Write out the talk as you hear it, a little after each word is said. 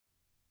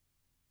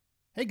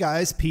Hey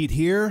guys, Pete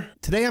here.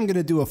 Today I'm going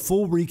to do a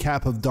full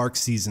recap of Dark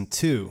Season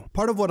 2.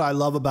 Part of what I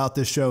love about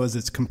this show is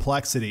its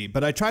complexity,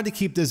 but I tried to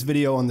keep this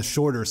video on the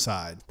shorter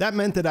side. That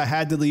meant that I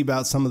had to leave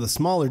out some of the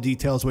smaller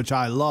details which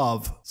I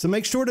love, so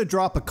make sure to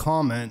drop a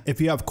comment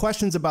if you have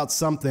questions about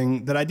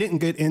something that I didn't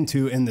get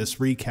into in this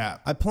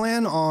recap. I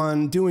plan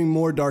on doing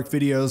more Dark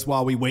videos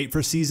while we wait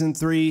for Season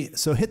 3,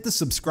 so hit the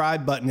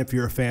subscribe button if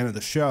you're a fan of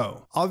the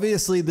show.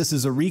 Obviously, this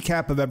is a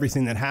recap of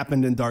everything that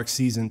happened in Dark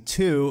Season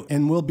 2,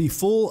 and will be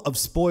full of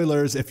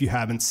spoilers if you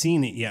haven't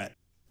seen it yet.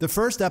 The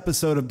first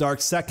episode of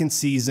Dark's second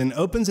season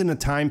opens in a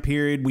time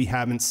period we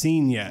haven't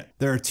seen yet.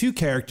 There are two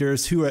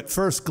characters who at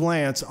first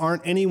glance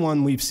aren't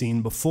anyone we've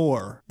seen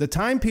before. The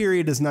time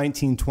period is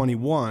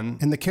 1921,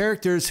 and the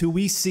characters who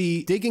we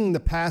see digging the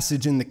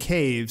passage in the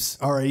caves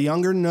are a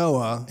younger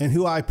Noah and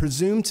who I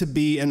presume to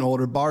be an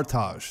older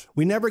Bartosz.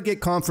 We never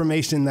get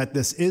confirmation that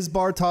this is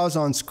Bartosz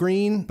on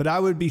screen, but I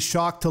would be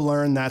shocked to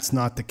learn that's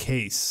not the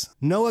case.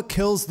 Noah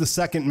kills the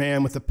second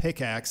man with a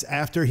pickaxe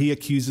after he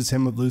accuses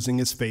him of losing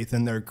his faith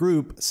in their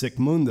group, Sic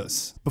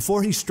Mundus.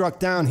 Before he's struck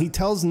down, he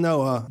tells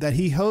Noah that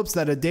he hopes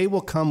that a day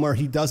will come where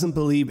he doesn't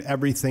believe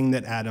everything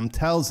that Adam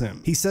tells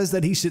him. He says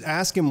that he should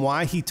ask him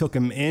why he took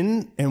him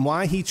in and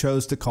why he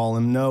chose to call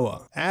him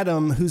Noah.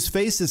 Adam, whose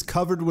face is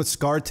covered with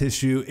scar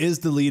tissue, is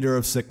the leader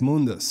of Sic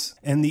Mundus,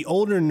 and the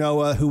older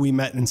Noah, who we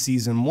met in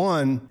Season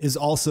 1, is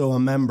also a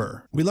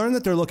member. We learn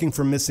that they're looking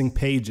for missing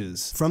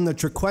pages from the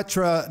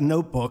Triquetra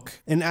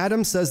notebook, and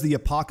Adam says the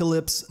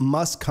apocalypse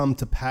must come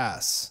to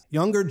pass.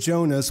 Younger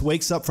Jonas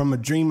wakes up from a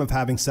dream of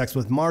having sex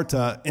with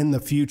Marta in the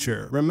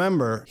future.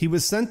 Remember, he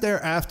was sent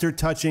there after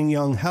touching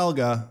young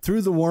Helga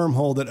through the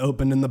wormhole that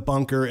opened in the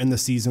bunker in the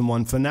Season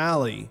 1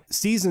 finale.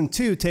 Season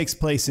 2 takes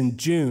place in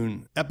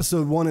June.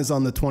 Episode 1 is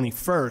on the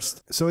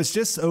 21st, so it's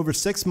just over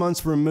 6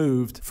 months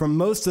removed from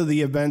most of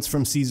the events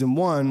from Season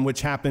 1,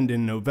 which happened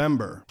in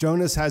November.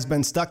 Jonas has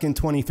been stuck in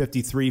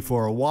 2053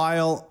 for a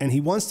while, and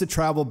he wants to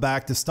travel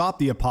back to stop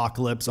the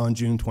apocalypse on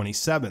June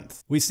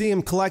 27th. We see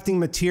him collecting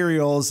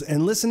materials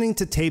and listening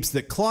to tapes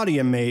that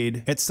Claudia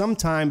made at some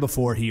time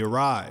before he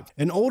arrived.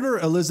 An older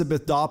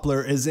Elisabeth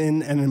Doppler is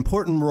in an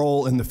important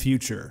role in the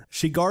future.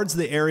 She guards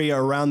the area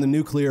around the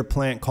nuclear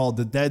plant called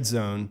the Dead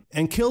Zone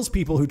and kills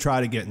people who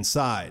try to get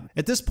inside.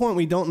 At this point,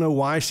 we don't know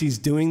why she's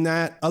doing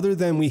that, other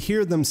than we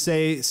hear them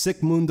say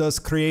Sic Mundus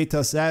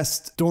creatus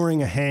est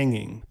during a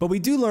hanging. But we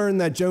do learn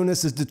that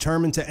Jonas is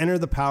determined to enter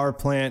the power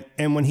plant,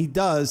 and when he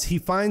does, he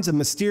finds a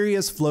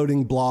mysterious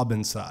floating blob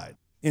inside.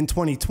 In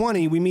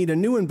 2020, we meet a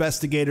new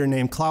investigator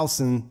named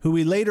Claudia, who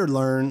we later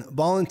learn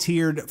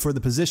volunteered for the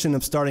position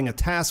of starting a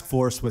task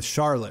force with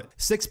Charlotte.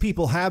 6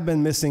 people have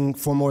been missing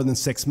for more than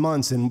 6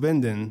 months in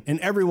Winden, and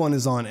everyone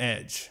is on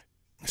edge.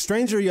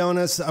 Stranger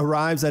Jonas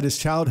arrives at his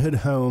childhood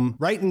home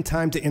right in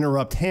time to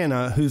interrupt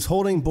Hannah, who's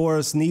holding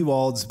Boris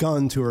Nielsens'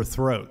 gun to her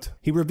throat.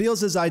 He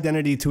reveals his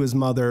identity to his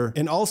mother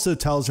and also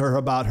tells her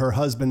about her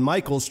husband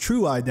Michael's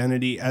true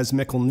identity as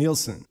Mikkel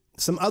Nielsen.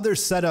 Some other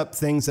setup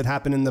things that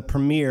happen in the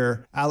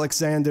premiere.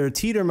 Alexander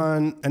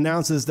Tiedermanns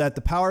announces that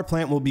the power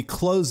plant will be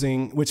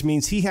closing, which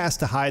means he has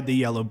to hide the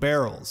yellow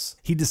barrels.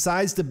 He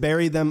decides to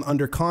bury them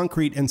under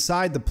concrete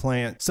inside the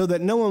plant so that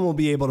no one will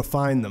be able to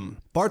find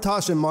them.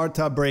 Bartosz and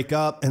Marta break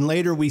up, and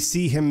later we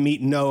see him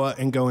meet Noah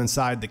and go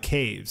inside the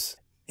caves.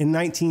 In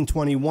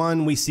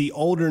 1921, we see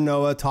older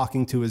Noah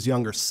talking to his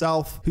younger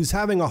self, who's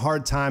having a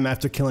hard time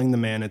after killing the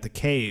man at the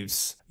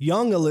caves.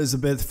 Young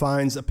Elisabeth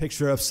finds a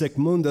picture of Sic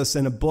Mundus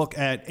in a book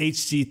at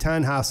H.G.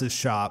 Tannhaus's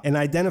shop and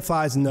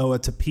identifies Noah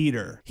to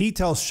Peter. He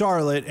tells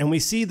Charlotte, and we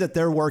see that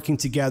they're working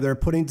together,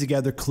 putting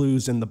together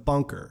clues in the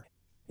bunker.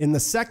 In the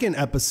second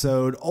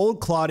episode, old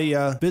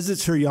Claudia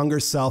visits her younger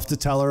self to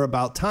tell her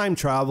about time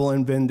travel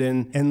in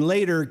Winden, and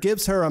later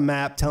gives her a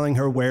map telling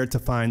her where to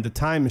find the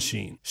time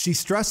machine. She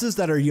stresses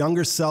that her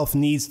younger self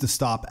needs to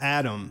stop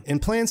Adam,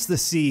 and plants the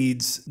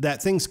seeds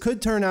that things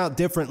could turn out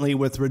differently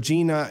with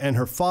Regina and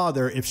her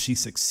father if she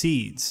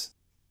succeeds.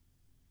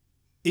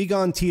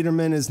 Egon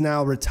Tiedermanns is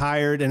now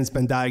retired and has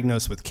been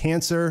diagnosed with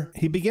cancer.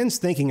 He begins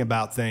thinking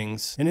about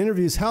things and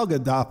interviews Helga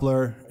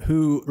Doppler,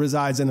 who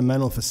resides in a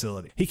mental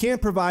facility. He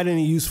can't provide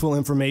any useful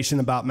information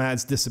about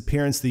Mads'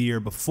 disappearance the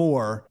year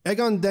before.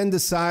 Egon then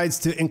decides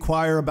to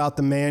inquire about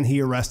the man he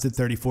arrested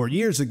 34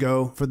 years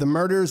ago for the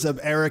murders of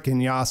Eric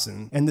and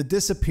Jason and the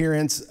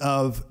disappearance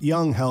of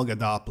young Helga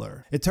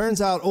Doppler. It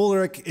turns out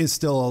Ulrich is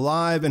still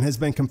alive and has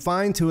been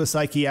confined to a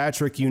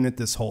psychiatric unit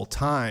this whole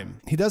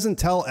time. He doesn't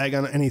tell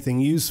Egon anything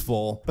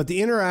useful, but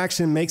the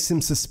interaction makes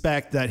him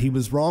suspect that he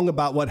was wrong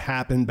about what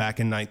happened back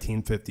in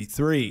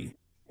 1953.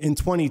 In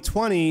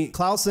 2020,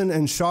 Claudia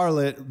and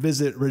Charlotte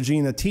visit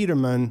Regina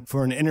Tiedermanns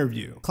for an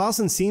interview.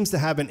 Claudia seems to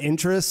have an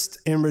interest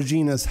in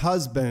Regina's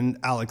husband,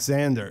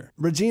 Alexander.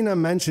 Regina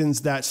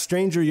mentions that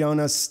Stranger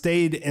Jonas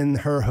stayed in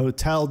her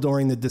hotel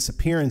during the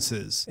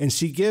disappearances, and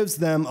she gives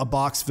them a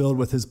box filled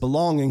with his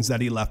belongings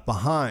that he left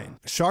behind.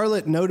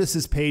 Charlotte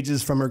notices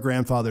pages from her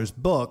grandfather's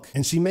book,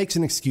 and she makes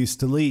an excuse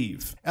to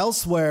leave.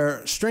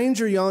 Elsewhere,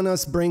 Stranger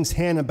Jonas brings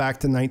Hannah back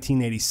to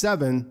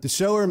 1987 to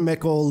show her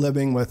Mikkel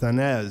living with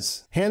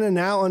Inez. Hannah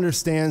now now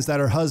understands that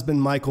her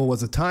husband Michael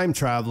was a time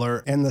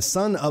traveler and the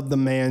son of the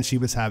man she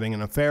was having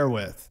an affair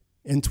with.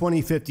 In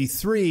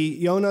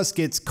 2053, Jonas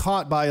gets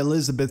caught by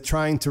Elisabeth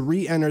trying to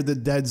re-enter the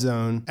dead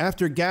zone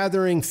after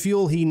gathering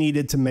fuel he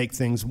needed to make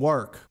things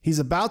work. He's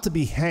about to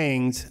be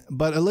hanged,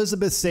 but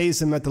Elisabeth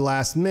saves him at the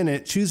last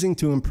minute, choosing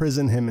to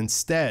imprison him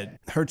instead.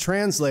 Her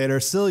translator,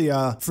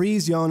 Celia,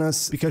 frees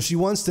Jonas because she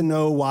wants to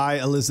know why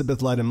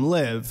Elisabeth let him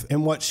live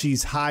and what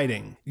she's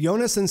hiding.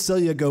 Jonas and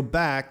Celia go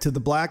back to the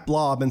black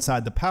blob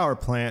inside the power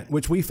plant,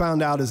 which we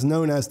found out is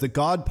known as the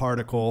God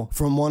particle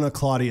from one of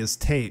Claudia's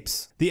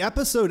tapes. The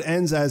episode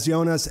ends as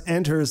Jonas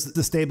enters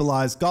the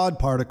stabilized God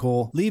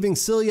particle, leaving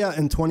Celia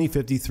in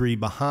 2053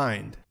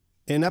 behind.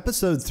 In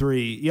episode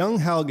 3, young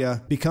Helge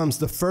becomes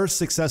the first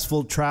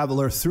successful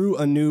traveler through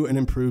a new and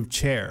improved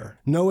chair.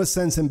 Noah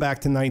sends him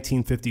back to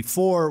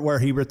 1954, where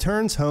he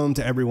returns home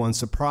to everyone's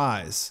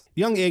surprise.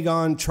 Young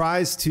Egon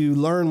tries to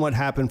learn what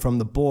happened from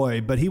the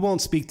boy, but he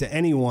won't speak to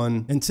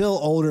anyone until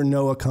older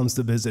Noah comes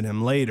to visit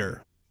him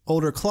later.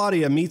 Older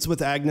Claudia meets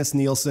with Agnes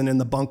Nielsen in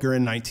the bunker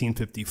in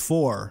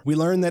 1954. We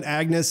learn that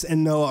Agnes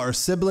and Noah are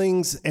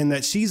siblings and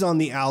that she's on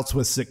the outs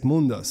with Sic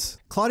Mundus.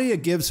 Claudia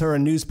gives her a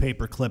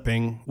newspaper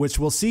clipping, which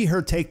we'll see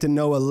her take to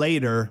Noah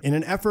later in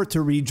an effort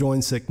to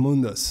rejoin Sic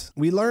Mundus.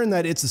 We learn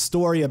that it's a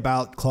story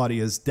about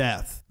Claudia's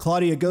death.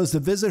 Claudia goes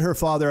to visit her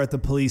father at the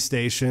police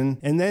station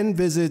and then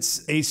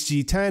visits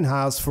H.G.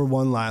 Tannhaus for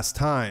one last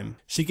time.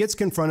 She gets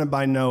confronted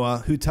by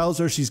Noah, who tells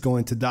her she's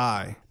going to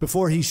die.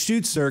 Before he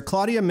shoots her,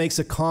 Claudia makes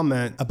a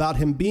comment about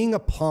him being a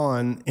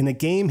pawn in a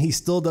game he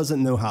still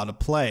doesn't know how to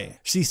play.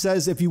 She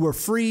says if you were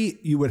free,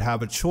 you would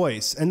have a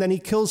choice, and then he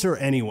kills her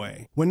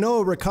anyway. When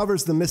Noah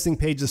recovers the missing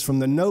pages from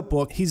the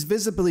notebook, he's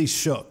visibly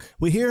shook.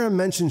 We hear him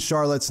mention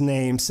Charlotte's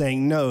name,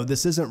 saying, "No,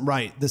 this isn't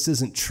right, this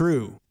isn't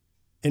true."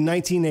 In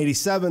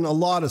 1987, a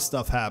lot of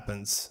stuff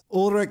happens.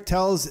 Ulrich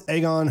tells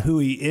Egon who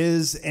he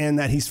is and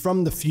that he's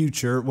from the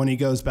future when he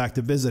goes back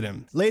to visit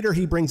him. Later,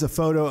 he brings a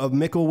photo of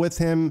Mikkel with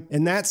him,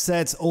 and that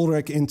sets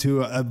Ulrich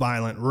into a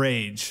violent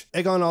rage.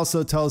 Egon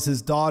also tells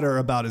his daughter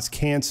about his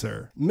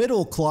cancer.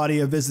 Middle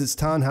Claudia visits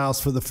Tannhaus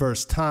for the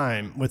first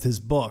time with his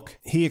book.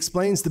 He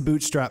explains the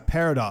bootstrap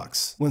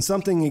paradox, when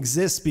something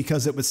exists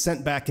because it was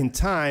sent back in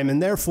time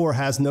and therefore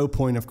has no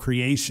point of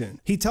creation.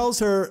 He tells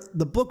her,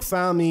 "The book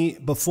found me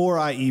before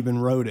I even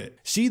wrote it."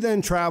 She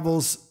then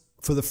travels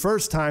for the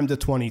first time to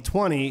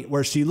 2020,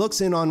 where she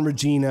looks in on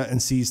Regina and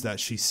sees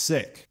that she's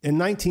sick. In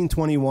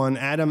 1921,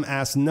 Adam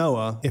asks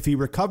Noah if he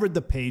recovered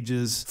the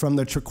pages from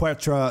the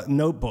Triquetra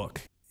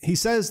notebook. He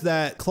says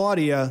that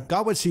Claudia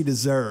got what she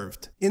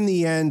deserved. In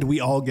the end, we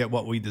all get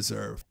what we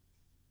deserve.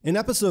 In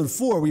episode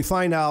 4, we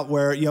find out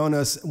where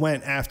Jonas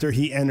went after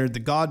he entered the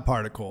God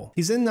particle.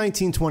 He's in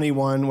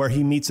 1921, where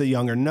he meets a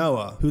younger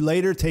Noah, who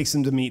later takes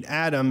him to meet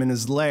Adam in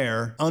his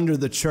lair under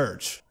the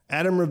church.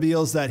 Adam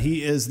reveals that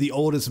he is the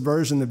oldest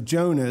version of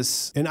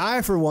Jonas, and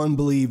I, for one,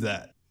 believe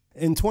that.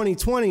 In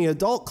 2020,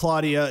 adult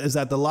Claudia is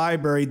at the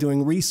library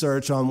doing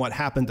research on what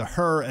happened to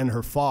her and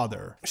her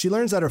father. She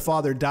learns that her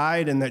father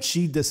died and that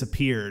she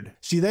disappeared.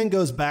 She then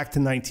goes back to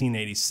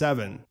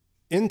 1987.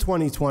 In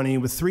 2020,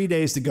 with 3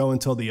 days to go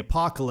until the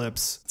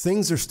apocalypse,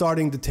 things are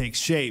starting to take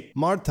shape.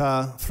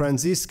 Marta,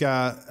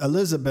 Franziska,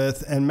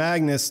 Elisabeth, and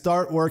Magnus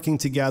start working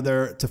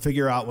together to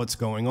figure out what's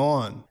going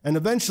on. And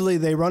eventually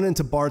they run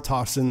into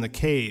Bartosz in the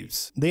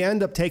caves. They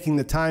end up taking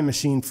the time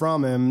machine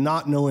from him,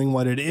 not knowing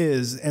what it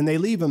is, and they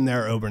leave him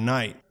there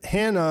overnight.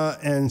 Hannah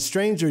and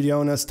stranger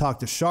Jonas talk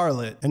to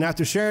Charlotte, and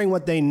after sharing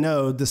what they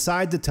know,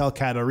 decide to tell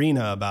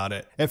Katarina about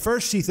it. At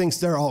first she thinks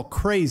they're all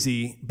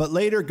crazy, but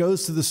later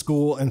goes to the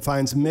school and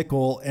finds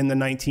Mikkel in the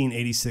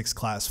 1986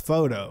 class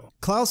photo.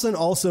 Clausen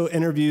also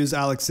interviews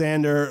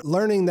Alexander,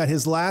 learning that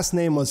his last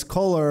name was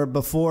Kohler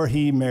before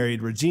he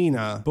married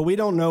Regina, but we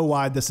don't know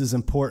why this is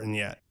important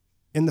yet.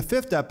 In the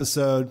 5th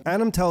episode,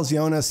 Adam tells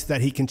Jonas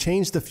that he can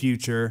change the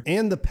future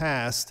and the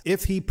past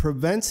if he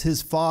prevents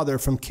his father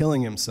from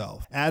killing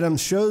himself. Adam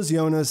shows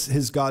Jonas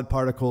his God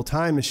particle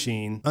time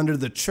machine under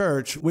the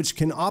church, which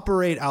can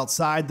operate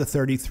outside the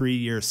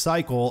 33-year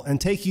cycle and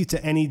take you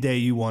to any day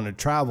you want to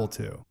travel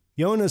to.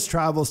 Jonas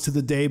travels to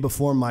the day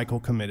before Michael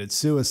committed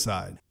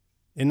suicide.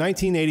 In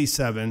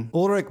 1987,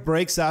 Ulrich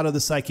breaks out of the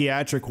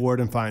psychiatric ward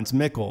and finds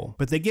Mikkel,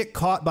 but they get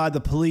caught by the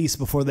police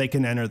before they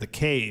can enter the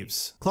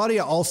caves.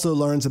 Claudia also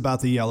learns about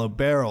the yellow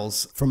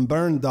barrels from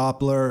Bernd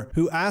Doppler,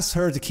 who asks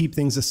her to keep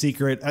things a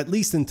secret at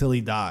least until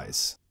he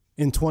dies.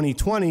 In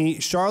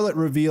 2020, Charlotte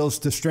reveals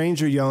to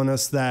stranger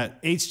Jonas that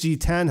H.G.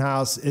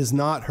 Tannhaus is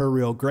not her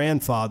real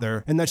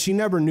grandfather and that she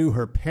never knew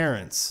her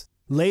parents.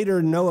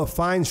 Later, Noah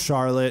finds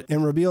Charlotte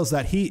and reveals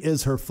that he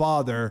is her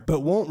father,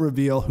 but won't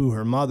reveal who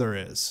her mother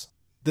is.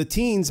 The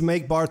teens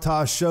make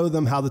Bartosz show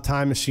them how the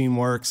time machine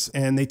works,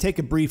 and they take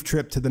a brief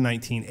trip to the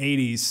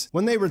 1980s.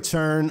 When they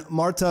return,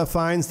 Marta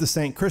finds the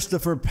St.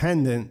 Christopher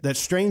pendant that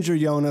stranger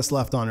Jonas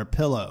left on her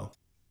pillow.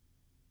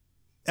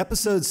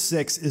 Episode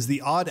 6 is the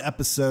odd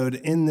episode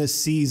in this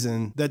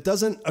season that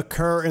doesn't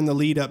occur in the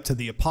lead up to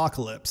the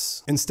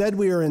apocalypse. Instead,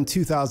 we are in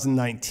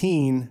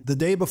 2019, the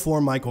day before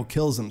Michael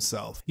kills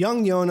himself.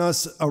 Young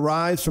Jonas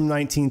arrives from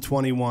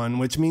 1921,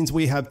 which means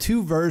we have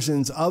two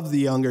versions of the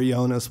younger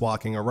Jonas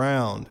walking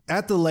around.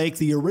 At the lake,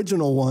 the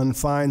original one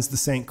finds the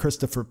St.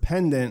 Christopher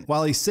pendant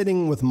while he's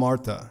sitting with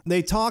Marta.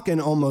 They talk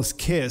and almost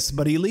kiss,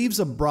 but he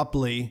leaves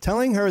abruptly,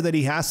 telling her that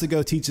he has to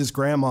go teach his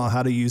grandma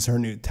how to use her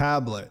new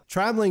tablet.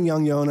 Traveling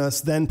young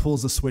Jonas then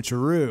pulls a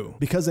switcheroo,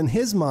 because in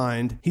his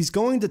mind, he's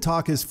going to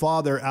talk his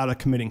father out of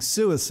committing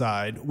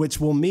suicide,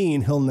 which will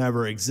mean he'll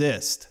never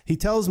exist. He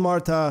tells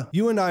Marta,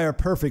 "You and I are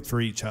perfect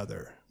for each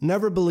other.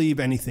 Never believe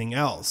anything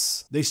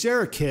else." They share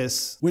a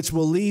kiss, which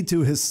will lead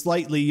to his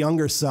slightly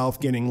younger self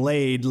getting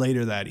laid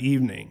later that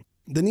evening.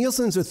 The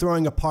Nielsens are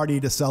throwing a party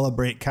to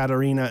celebrate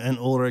Katarina and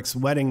Ulrich's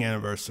wedding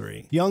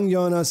anniversary. Young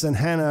Jonas and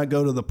Hannah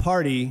go to the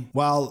party,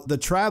 while the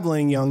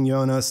traveling young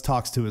Jonas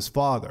talks to his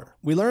father.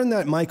 We learn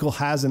that Michael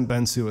hasn't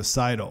been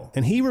suicidal,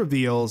 and he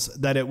reveals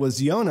that it was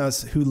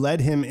Jonas who led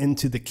him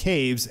into the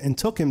caves and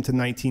took him to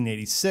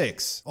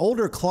 1986.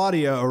 Older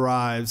Claudia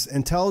arrives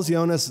and tells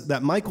Jonas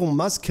that Michael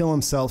must kill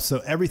himself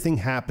so everything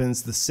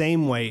happens the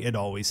same way it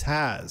always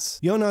has.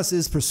 Jonas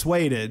is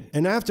persuaded,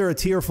 and after a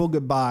tearful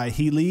goodbye,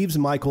 he leaves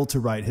Michael to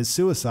write his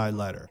suicide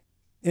letter.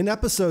 In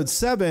episode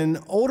 7,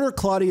 older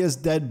Claudia's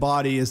dead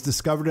body is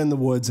discovered in the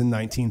woods in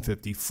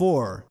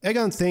 1954.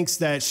 Egon thinks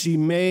that she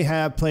may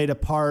have played a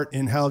part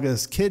in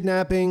Helga's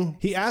kidnapping.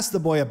 He asks the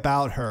boy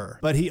about her,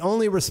 but he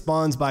only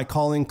responds by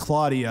calling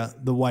Claudia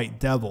the White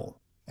Devil.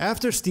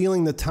 After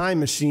stealing the time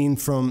machine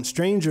from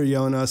stranger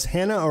Jonas,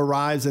 Hannah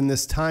arrives in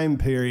this time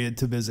period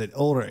to visit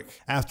Ulrich.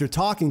 After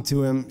talking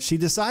to him, she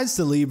decides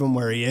to leave him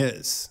where he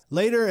is.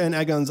 Later in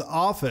Egon's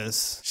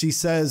office, she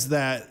says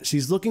that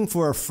she's looking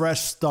for a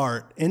fresh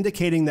start,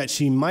 indicating that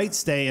she might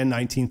stay in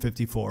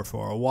 1954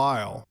 for a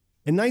while.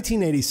 In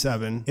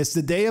 1987, it's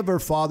the day of her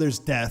father's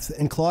death,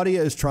 and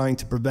Claudia is trying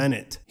to prevent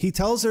it. He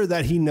tells her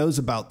that he knows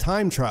about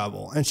time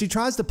travel, and she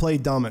tries to play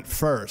dumb at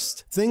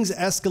first. Things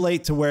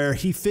escalate to where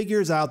he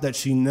figures out that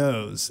she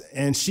knows,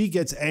 and she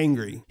gets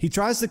angry. He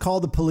tries to call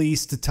the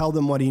police to tell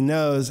them what he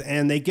knows,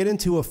 and they get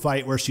into a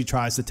fight where she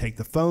tries to take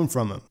the phone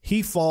from him.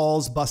 He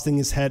falls, busting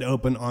his head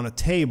open on a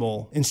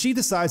table, and she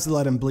decides to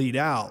let him bleed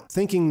out,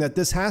 thinking that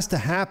this has to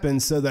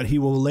happen so that he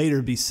will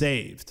later be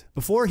saved.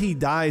 Before he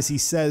dies, he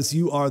says,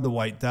 "You are the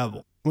White Devil."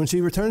 When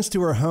she returns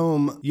to her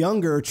home,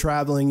 younger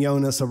traveling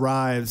Jonas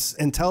arrives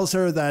and tells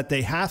her that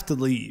they have to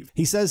leave.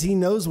 He says he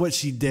knows what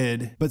she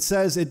did, but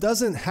says it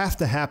doesn't have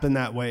to happen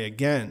that way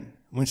again.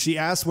 When she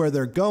asks where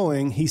they're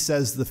going, he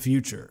says the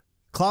future.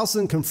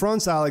 Clausen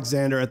confronts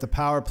Alexander at the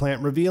power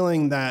plant,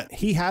 revealing that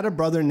he had a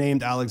brother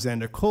named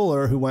Alexander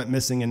Kohler who went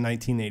missing in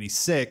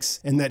 1986,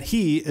 and that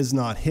he is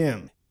not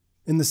him.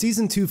 In the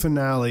season 2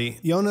 finale,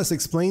 Jonas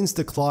explains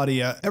to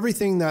Claudia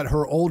everything that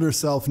her older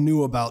self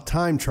knew about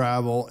time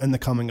travel and the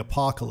coming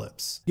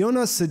apocalypse.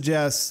 Jonas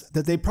suggests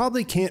that they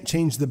probably can't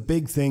change the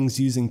big things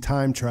using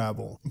time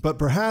travel, but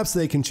perhaps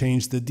they can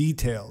change the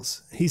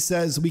details. He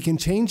says we can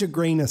change a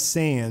grain of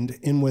sand,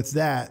 and with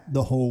that,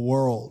 the whole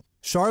world.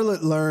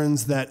 Charlotte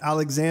learns that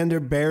Alexander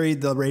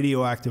buried the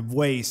radioactive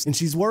waste, and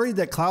she's worried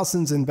that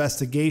Clausen's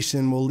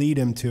investigation will lead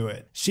him to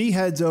it. She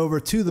heads over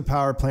to the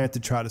power plant to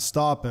try to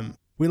stop him.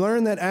 We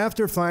learn that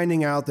after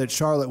finding out that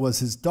Charlotte was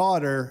his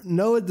daughter,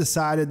 Noah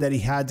decided that he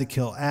had to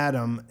kill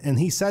Adam, and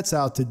he sets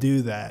out to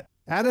do that.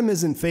 Adam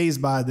isn't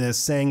fazed by this,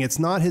 saying it's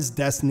not his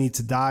destiny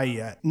to die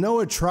yet.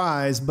 Noah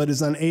tries, but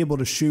is unable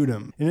to shoot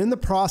him. And in the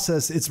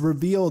process, it's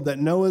revealed that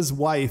Noah's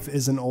wife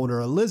is an older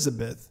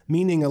Elisabeth,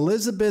 meaning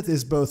Elisabeth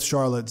is both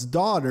Charlotte's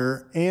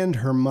daughter and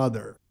her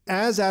mother.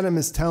 As Adam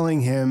is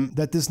telling him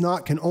that this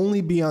knot can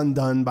only be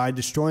undone by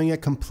destroying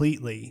it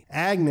completely,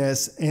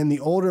 Agnes and the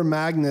older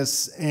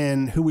Magnus,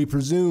 and who we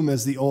presume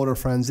is the older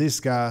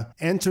Franziska,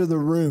 enter the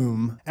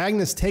room.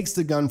 Agnes takes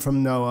the gun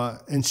from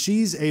Noah, and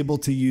she's able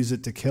to use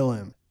it to kill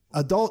him.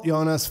 Adult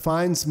Jonas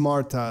finds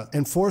Marta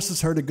and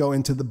forces her to go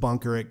into the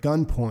bunker at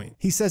gunpoint.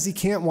 He says he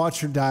can't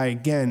watch her die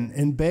again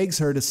and begs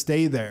her to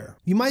stay there.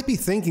 You might be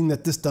thinking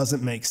that this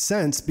doesn't make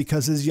sense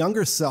because his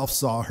younger self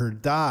saw her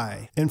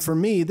die. And for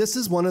me, this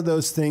is one of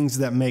those things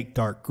that make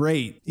Dark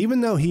great. Even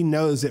though he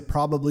knows it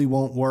probably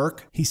won't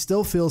work, he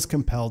still feels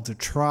compelled to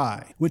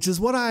try, which is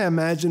what I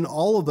imagine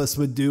all of us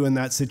would do in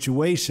that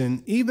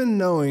situation, even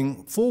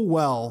knowing full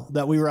well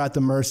that we were at the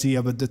mercy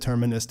of a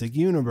deterministic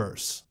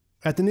universe.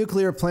 At the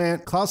nuclear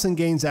plant, Clausen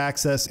gains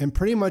access and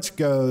pretty much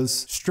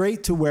goes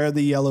straight to where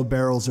the yellow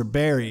barrels are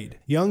buried.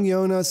 Young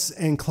Jonas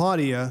and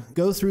Claudia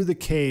go through the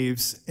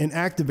caves and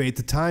activate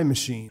the time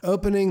machine,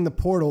 opening the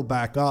portal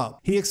back up.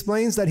 He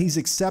explains that he's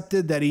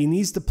accepted that he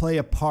needs to play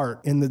a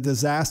part in the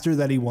disaster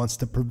that he wants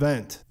to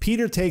prevent.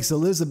 Peter takes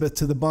Elisabeth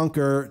to the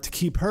bunker to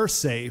keep her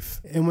safe,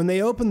 and when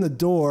they open the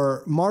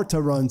door, Marta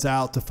runs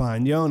out to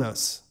find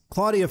Jonas.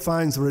 Claudia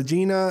finds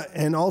Regina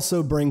and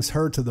also brings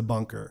her to the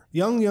bunker.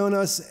 Young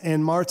Jonas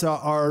and Marta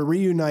are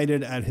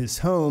reunited at his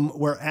home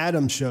where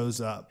Adam shows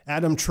up.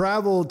 Adam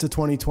traveled to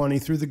 2020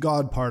 through the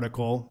God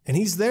particle, and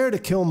he's there to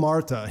kill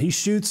Marta. He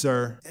shoots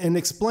her and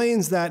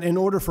explains that in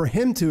order for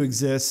him to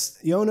exist,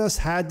 Jonas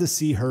had to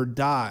see her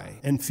die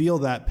and feel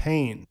that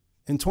pain.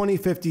 In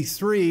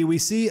 2053, we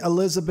see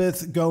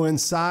Elisabeth go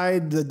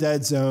inside the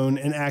dead zone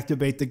and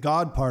activate the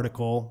God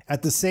particle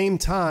at the same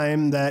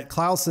time that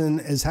Clausen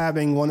is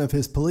having one of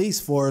his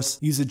police force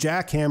use a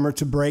jackhammer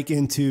to break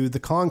into the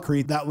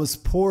concrete that was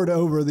poured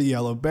over the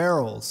yellow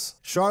barrels.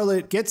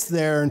 Charlotte gets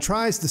there and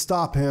tries to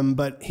stop him,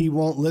 but he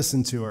won't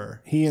listen to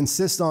her. He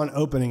insists on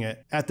opening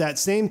it. At that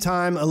same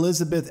time,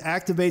 Elisabeth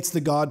activates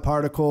the God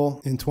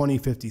particle in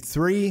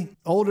 2053.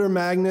 Older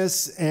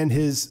Magnus and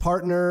his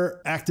partner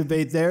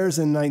activate theirs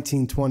in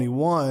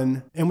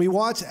 1921, and we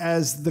watch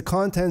as the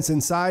contents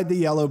inside the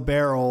yellow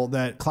barrel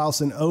that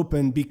Clausen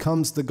opened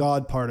becomes the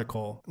God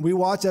particle. We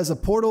watch as a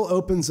portal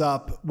opens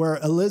up where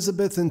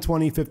Elisabeth in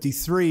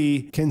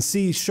 2053 can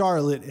see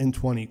Charlotte in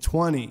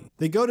 2020.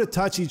 They go to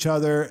touch each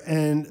other,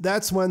 and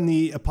that's when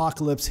the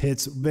apocalypse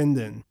hits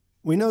Winden.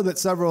 We know that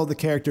several of the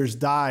characters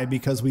die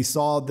because we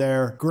saw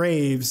their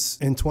graves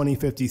in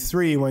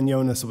 2053 when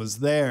Jonas was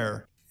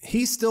there.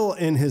 He's still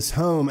in his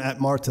home at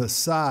Marta's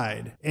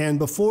side, and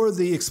before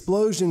the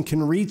explosion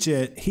can reach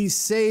it, he's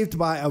saved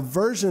by a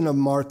version of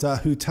Marta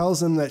who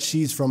tells him that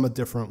she's from a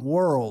different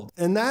world.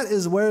 And that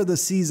is where the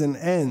season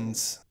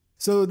ends.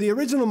 So the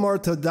original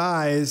Marta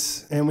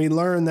dies, and we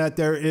learn that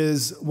there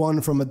is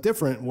one from a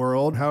different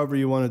world, however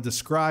you want to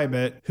describe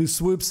it, who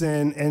swoops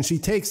in and she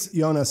takes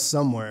Jonas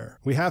somewhere.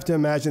 We have to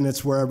imagine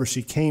it's wherever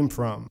she came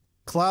from.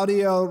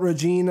 Claudia,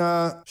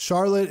 Regina,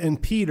 Charlotte,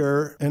 and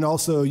Peter, and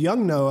also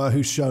young Noah,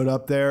 who showed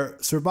up there,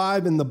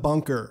 survive in the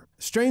bunker.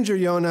 Stranger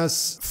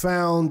Jonas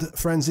found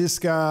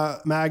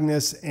Franziska,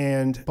 Magnus,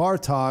 and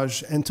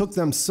Bartosz and took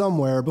them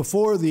somewhere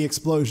before the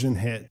explosion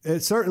hit. It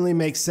certainly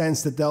makes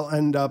sense that they'll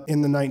end up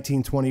in the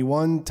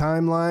 1921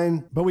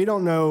 timeline, but we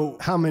don't know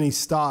how many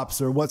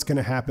stops or what's going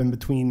to happen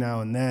between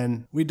now and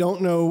then. We don't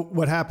know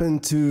what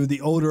happened to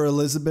the older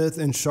Elisabeth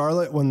and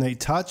Charlotte when they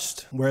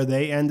touched, where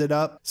they ended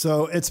up.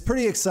 So it's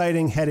pretty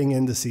exciting heading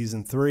into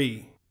season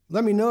 3.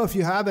 Let me know if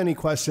you have any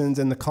questions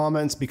in the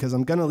comments because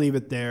I'm going to leave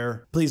it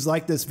there. Please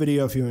like this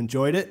video if you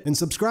enjoyed it and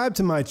subscribe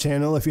to my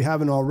channel if you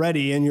haven't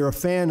already and you're a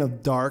fan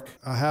of Dark.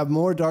 I have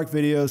more Dark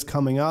videos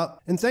coming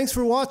up, and thanks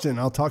for watching.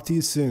 I'll talk to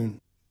you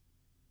soon.